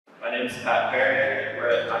My name's Pat Perry. We're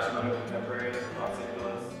at Hashimoto Contemporary in Los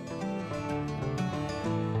Angeles.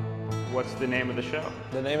 What's the name of the show?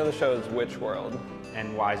 The name of the show is Which World.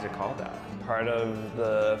 And why is it called that? Part of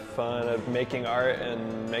the fun of making art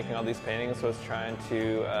and making all these paintings was trying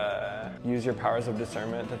to use your powers of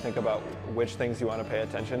discernment to think about which things you want to pay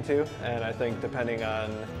attention to. And I think depending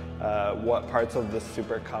on what parts of this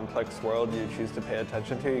super complex world you choose to pay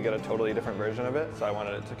attention to, you get a totally different version of it. So I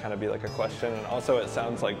wanted it to kind of be like a question. And also it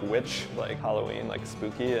sounds like witch, like Halloween, like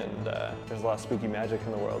spooky, and there's a lot of spooky magic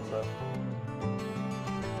in the world. So.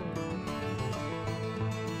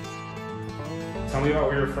 Tell me about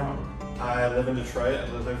where you're from. I live in Detroit.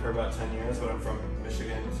 I lived there for about 10 years, but I'm from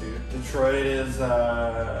Michigan too. Detroit is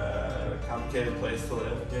a complicated place to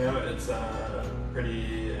live. You know, it's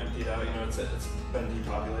pretty emptied out. You know, it's been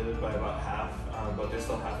depopulated by about half, but there's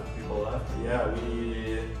still half of the people left. Yeah,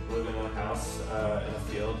 we live in a house in a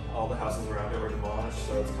field. All the houses around it were demolished,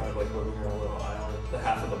 so it's kind of like living in a little island. The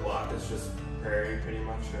half of the block is just prairie pretty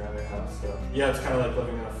much around our house. So yeah, it's kind of like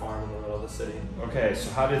living in a farm in the middle of the city. Okay,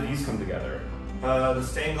 so how did these come together? The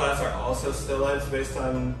stained glass are also still lifes based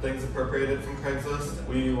on things appropriated from Craigslist.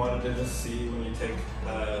 We wanted to just see when you take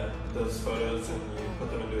those photos and you put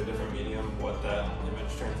them into a different medium what that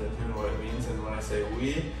image turns into and what it means. And when I say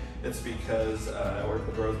we, it's because I work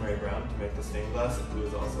with Rosemary Brown to make the stained glass, who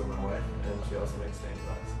is also my wife, and she also makes stained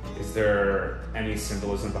glass. Is there any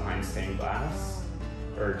symbolism behind stained glass?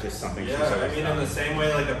 Or just something she's always I mean, done? in the same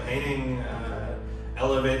way like a painting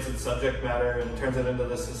elevates its subject matter and turns it into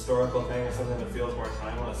this historical thing or something that feels more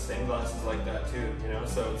timeless. Stained glass is like that too, you know?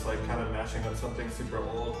 So it's like kind of mashing up something super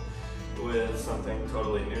old with something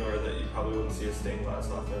totally newer that you probably wouldn't see a stained glass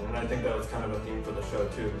often. And I think that was kind of a theme for the show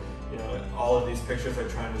too. You know, all of these pictures are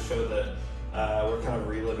trying to show that we're kind of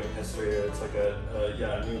reliving history. It's like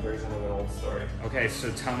a new version of an old story. Okay, so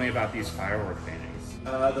tell me about these firework paintings.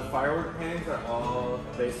 The firework paintings are all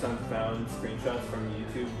based on found screenshots from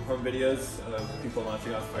YouTube home videos of people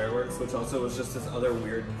launching off fireworks, which also was just this other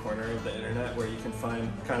weird corner of the internet where you can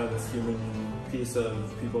find kind of this human piece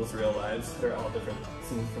of people's real lives. They're all different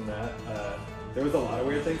scenes from that. There was a lot of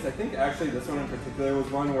weird things. I think actually this one in particular was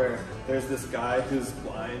one where there's this guy who's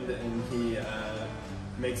blind and he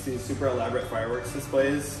makes these super elaborate fireworks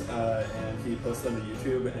displays and he posts them to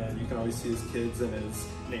YouTube, and you can always see his kids and his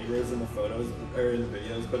neighbors in the photos or in the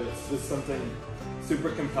videos, but it's just something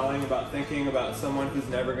super compelling about thinking about someone who's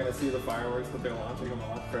never going to see the fireworks, but they're launching them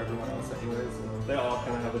off for everyone else anyways. And they all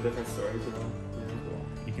kind of have a different story to them.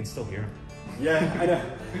 You can still hear them. Yeah, I know.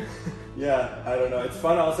 Yeah, I don't know. It's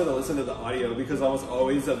fun also to listen to the audio because almost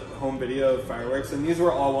always a home video of fireworks, and these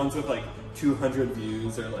were all ones with like 200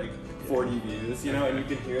 views or like 40 views, you know, and you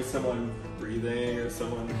can hear someone breathing or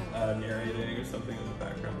someone narrating or something in the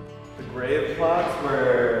background. The grave plots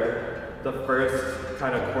were the first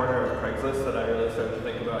kind of corner of Craigslist that I really started to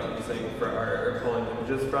think about using for art or pulling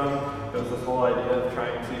images from. It was this whole idea of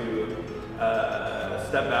trying to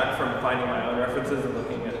step back from finding my own references and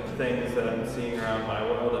looking at things that I'm seeing around my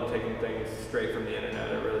world and taking things straight from the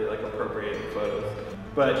internet or really like appropriating photos.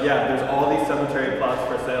 But yeah, there's all these cemetery plots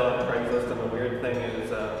for sale on Craigslist, and the weird thing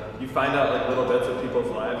is you find out like little bits of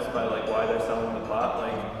people's lives by like why they're selling the plot.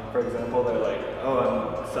 Like, for example, they're like, oh,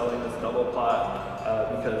 I'm selling this double plot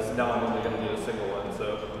because now I'm only going to need a single one,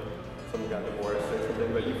 so someone got divorced or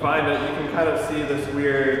something. But you find that you can kind of see this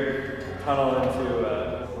weird tunnel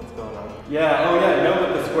into what's going on. Yeah, oh yeah, no,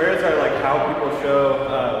 but the squares are like how people show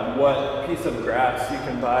what piece of grass you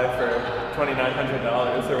can buy for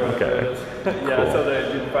 $2,900 or whatever it is. Yeah, cool. So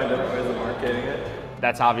that you can find different ways of marketing it.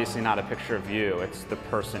 That's obviously not a picture of you, it's the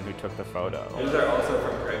person who took the photo. These are also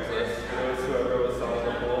from Craigslist. It was whoever was selling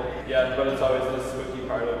the pool. Yeah, but it's always this spooky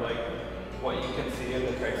part of like what you can see in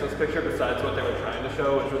the Craigslist picture besides what they were trying to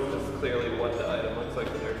show, which was just clearly what the item looks like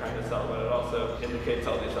that they're trying to sell, but it also indicates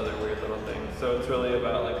all these other weird little things. So it's really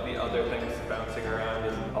about like the other things bouncing around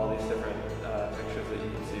and all these different pictures that you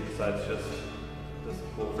can see besides just this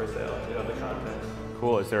pool for sale, you know, the content.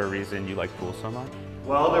 Cool, is there a reason you like pool so much?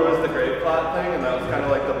 Well, there was the grave plot thing, and that was kind of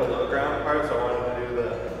like the below ground part, so I wanted to do the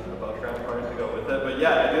above ground part to go with it. But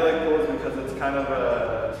yeah, I do like pools because it's kind of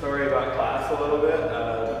a story about class a little bit.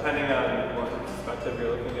 Depending on what perspective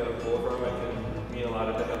you're looking at a pool from, it can mean a lot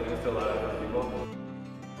of different things to a lot of different people.